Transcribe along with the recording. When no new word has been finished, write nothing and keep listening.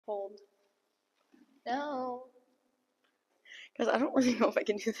Hold. No. Because I don't really know if I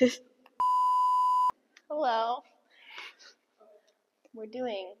can do this. Hello. We're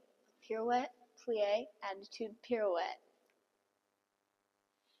doing pirouette, plie, attitude, pirouette.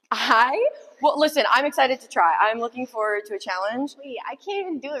 Well, listen, I'm excited to try. I'm looking forward to a challenge. Wait, I can't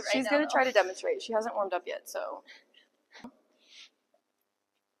even do it right now. She's going to try to demonstrate. She hasn't warmed up yet, so.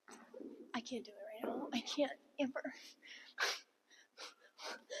 I can't do it right now. I can't ever.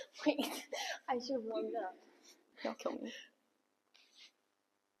 Wait, I should have warmed up. Don't kill me.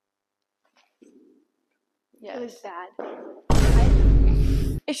 Yes. It was bad.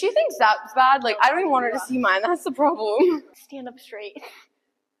 If she thinks that's bad, like, I don't even want her to see mine. That's the problem. Stand up straight.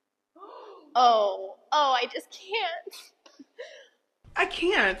 Oh, I just can't. I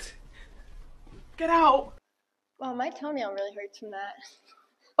can't. Get out. Wow, my toenail really hurts from that.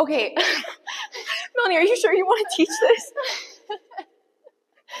 Okay. Melanie, are you sure you want to teach this?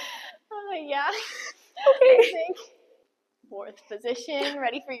 Yeah. Okay. I think. Fourth position,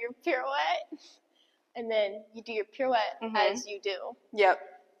 ready for your pirouette. And then you do your pirouette as you do. Yep.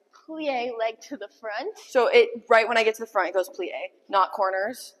 Plie, leg to the front. So right when I get to the front, it goes plie. Not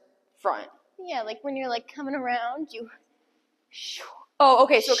corners, front. Yeah, like when you're like coming around, you. Oh,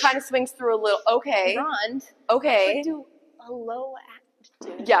 okay, so it kind of swings through a little. Okay. Front. Okay. But do a low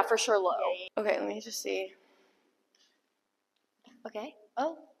attitude. Yeah, for sure low. Yeah. Okay, let me just see. Okay.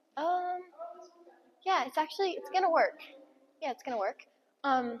 Oh. Yeah, it's gonna work. Yeah, it's gonna work.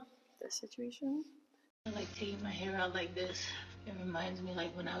 This situation. I like taking my hair out like this. It reminds me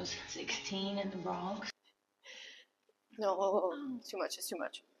like when I was 16 in the Bronx. No, it's too much. It's too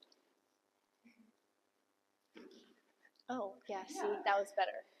much. Oh, yeah, see, that was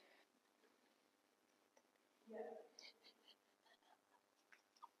better.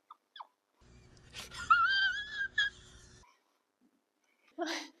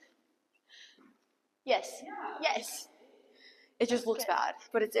 Yes. Yes. It just looks bad,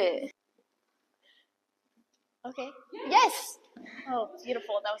 but it's it. Okay. Yes. Oh,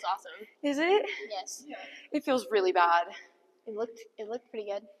 beautiful. That was awesome. Is it? Yes. It feels really bad. It looked pretty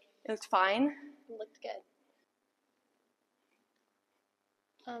good. It looks fine. It looked good.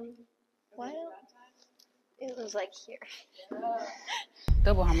 Why don't it was like here.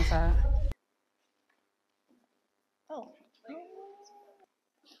 Double homicide. Oh.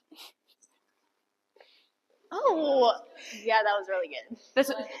 Oh. Yeah, that was really good. That's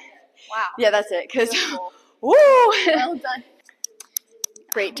Wow. Yeah, that's it. Cause Beautiful. woo. Well done.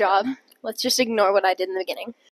 Great job. Let's just ignore what I did in the beginning.